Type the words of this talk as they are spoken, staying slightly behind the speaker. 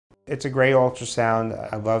It's a great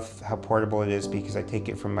ultrasound. I love how portable it is because I take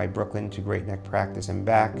it from my Brooklyn to Great Neck practice and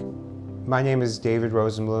back. My name is David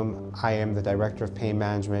Rosenblum. I am the Director of Pain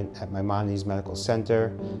Management at Maimonides Medical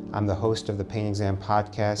Center. I'm the host of the Pain Exam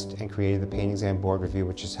podcast and created the Pain Exam Board Review,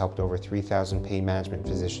 which has helped over 3,000 pain management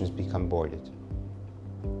physicians become boarded.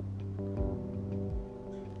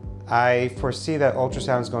 I foresee that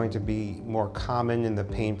ultrasound is going to be more common in the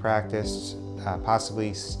pain practice,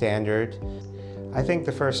 possibly standard. I think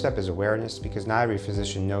the first step is awareness, because not every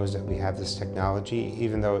physician knows that we have this technology,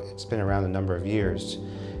 even though it's been around a number of years.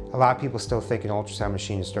 A lot of people still think an ultrasound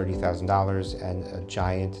machine is $30,000 and a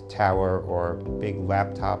giant tower or big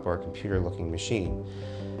laptop or computer-looking machine.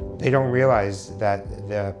 They don't realize that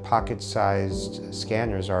the pocket-sized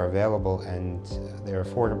scanners are available and they're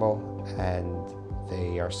affordable, and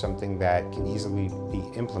they are something that can easily be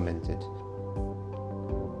implemented.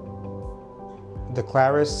 The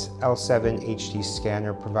Clarius L7 HD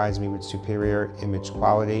scanner provides me with superior image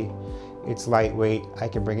quality. It's lightweight, I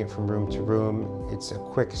can bring it from room to room, it's a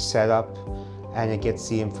quick setup, and it gets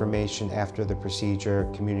the information after the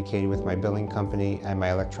procedure communicated with my billing company and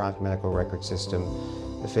my electronic medical record system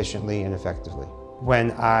efficiently and effectively.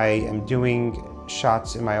 When I am doing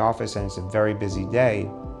shots in my office and it's a very busy day,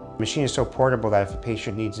 the machine is so portable that if a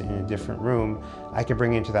patient needs it in a different room, I can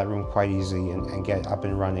bring it into that room quite easily and get up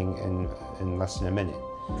and running in less than a minute.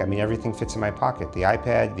 I mean, everything fits in my pocket. The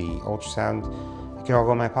iPad, the ultrasound, it can all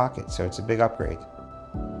go in my pocket, so it's a big upgrade.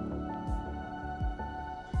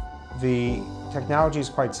 The technology is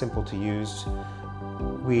quite simple to use.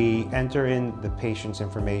 We enter in the patient's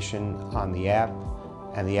information on the app,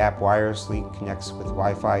 and the app wirelessly connects with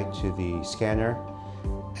Wi-Fi to the scanner.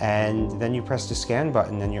 And then you press the scan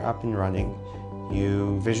button and you're up and running.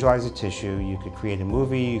 You visualize the tissue, you could create a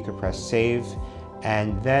movie, you could press save,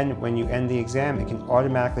 and then when you end the exam, it can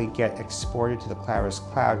automatically get exported to the Clarius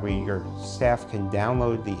cloud, where your staff can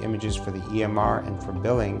download the images for the EMR and for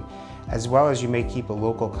billing, as well as you may keep a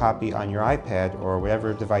local copy on your iPad or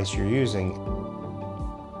whatever device you're using.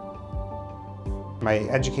 My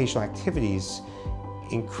educational activities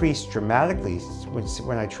increased dramatically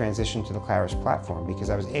when I transitioned to the Clarius platform, because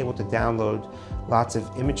I was able to download lots of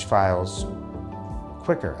image files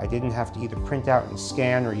quicker. I didn't have to either print out and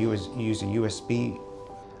scan or use a USB.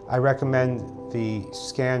 I recommend the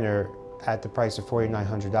scanner at the price of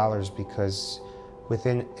 $4,900 because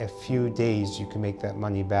within a few days you can make that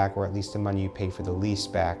money back, or at least the money you pay for the lease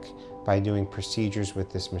back, by doing procedures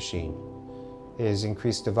with this machine. It has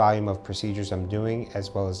increased the volume of procedures I'm doing as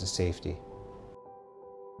well as the safety.